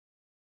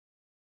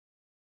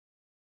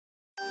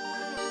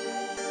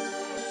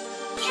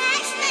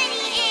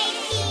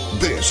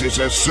This is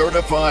a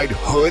certified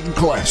hood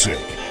classic.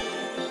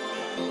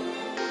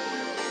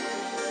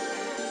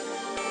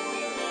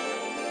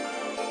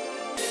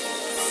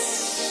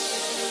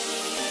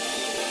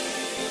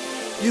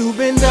 You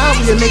been down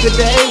for your nigga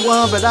day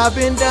one, but I've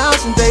been down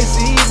since day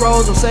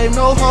zero. Don't save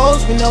no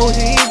hoes, we no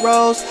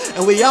heroes.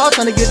 And we all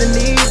tryna get the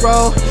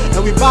Negro,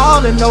 and we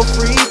ballin' no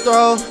free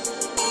throw.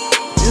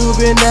 You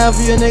been down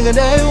for your nigga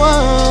day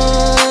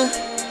one,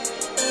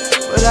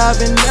 but I've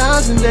been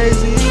down since day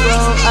zero.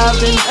 I've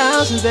been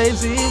down since day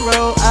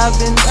zero. I've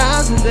been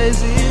down since day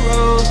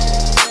zero.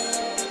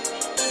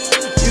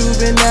 You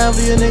been down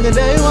for your nigga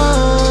day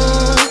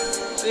one,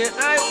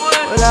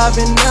 but I've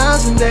been down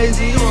since day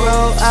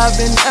zero. I've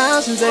been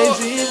down since day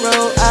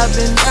zero. I've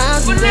been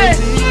down since day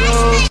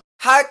zero.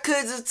 How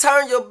could you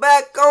turn your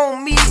back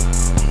on me?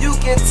 You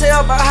can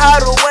tell by how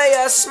the way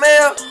I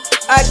smell.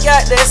 I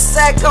got that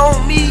sack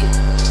on me.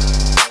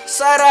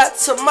 Shout out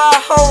to my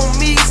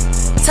homies,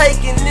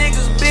 taking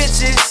niggas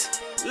bitches,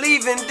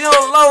 leaving them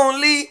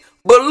lonely.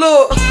 But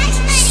look,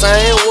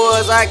 same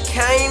ones I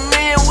came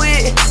in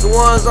with, the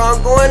ones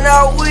I'm going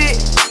out with.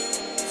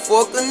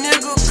 Fuck a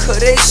nigga, cause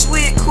they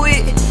switch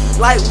quick,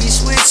 like we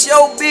switch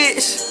your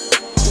bitch.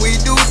 We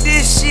do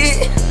this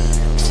shit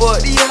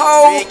for these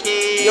hoes.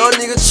 Young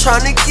nigga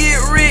tryna get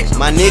rich.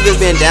 My niggas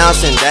been down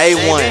since day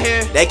one.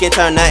 They can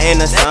turn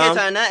nothing into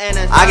something.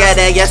 I got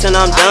that gas and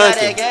I'm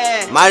dunking.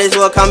 Might as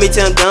well call me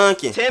Tim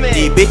Duncan.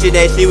 These bitches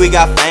they see we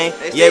got fame.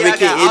 Yeah,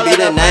 Ricky, it be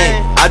the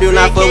name. I do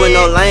not fuck with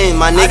no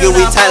lame. My nigga, we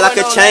tight like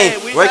a chain.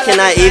 Where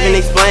can I even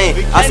explain?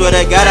 I swear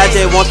to God, I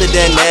just want the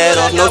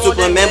dinero. No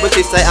Superman, but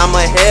they say I'm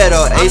ahead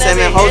of.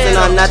 A7 hoes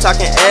and I'm not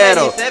talking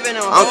Edo.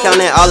 I'm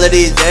counting all of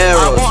these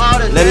zeros.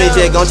 Let me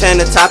just gon' change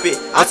the topic.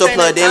 I'm so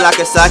plugged in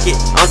like a socket.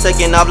 I'm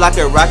taking off like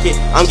a rocket.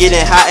 I'm getting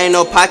hot, ain't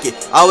no pocket.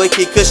 Always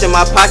keep cushion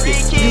my pocket.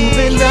 You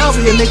been down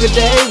for your nigga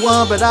day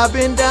one, but I've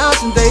been down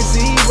since day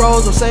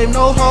zeros. Don't save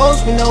no hoes,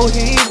 we no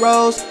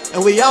heroes.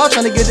 And we all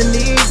tryna get the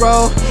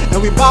Negro,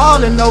 and we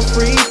ballin' no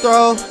free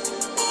throw.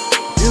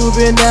 You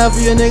been down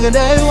for your nigga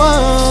day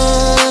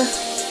one,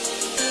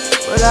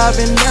 but I've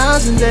been down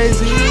since day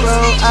zero.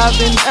 I've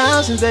been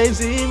down since day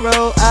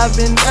zero. I've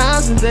been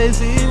down since day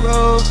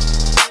zero.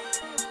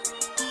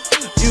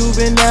 You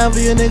been down for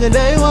your nigga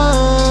day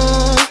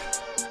one,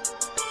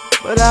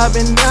 but I've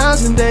been down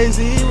since day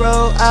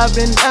zero. I've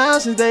been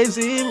down since day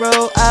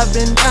zero. I've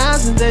been down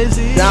since day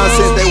zero. Down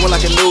since day one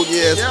like a New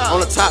Year's. On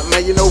the top,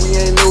 man, you know we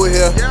ain't new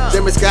here.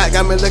 Jimmy Scott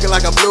got me looking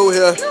like I flew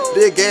here.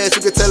 Big gas,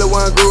 you can tell it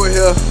one grew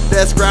here.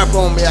 That scrap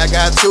on me, I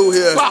got two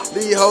here.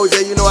 These hoes,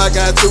 yeah, you know I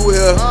got two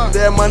here.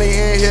 That money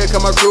in here,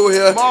 come my crew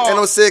here. And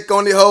I'm sick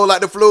on the hoe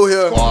like the flu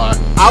here.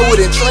 I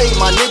wouldn't trade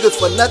my niggas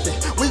for nothing.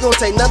 We gon'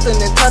 take nothing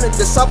and turn it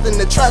to something.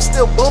 The trap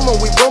still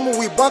booming,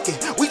 we bunking.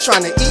 We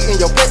tryna eat in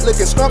your plate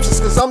looking scrumptious,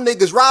 cause some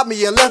niggas robbed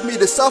me and left me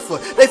to suffer.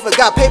 They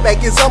forgot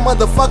payback is some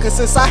motherfucker.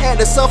 Since I had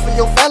to suffer,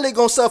 your family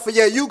gon' suffer.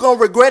 Yeah, you gon'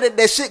 regret it,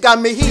 that shit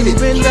got me heated. You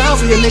been down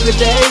for your nigga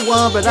day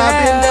one, but I've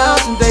been down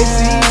since day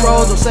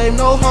zero. Don't save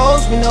no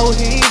hoes, we no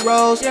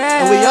heroes.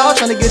 And we all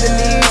tryna get the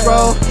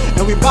Negro,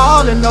 and we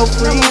ballin' no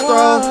free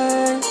throw.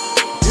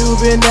 You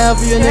been down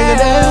for your nigga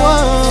day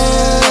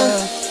one,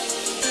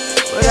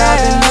 but I've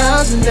been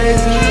down since day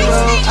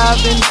zero.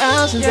 I've been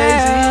down since day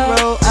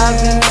zero.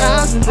 I've been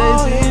down since day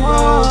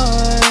zero.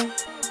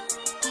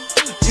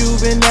 You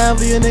been down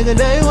for your nigga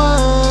day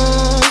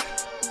one,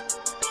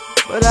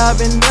 but I've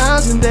been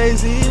down since day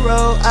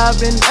zero. I've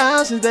been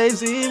down since day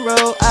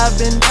zero. I've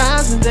been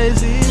down since day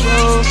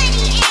zero.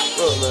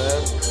 Look,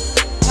 man.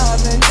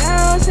 I've been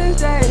down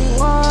since day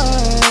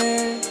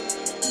one.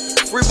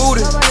 Free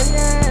booty.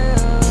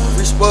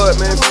 Free Spud,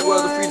 man. Free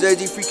Weather, free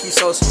JG, free Key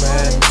Sosa,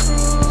 man.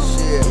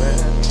 Shit, man.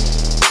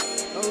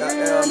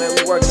 Goddamn, man,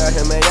 we working out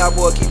here, man. Y'all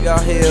boys keep y'all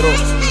head up.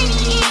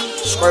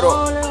 Straight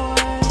up.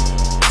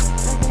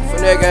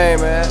 From that game,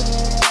 man.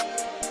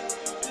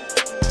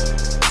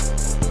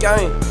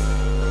 Game.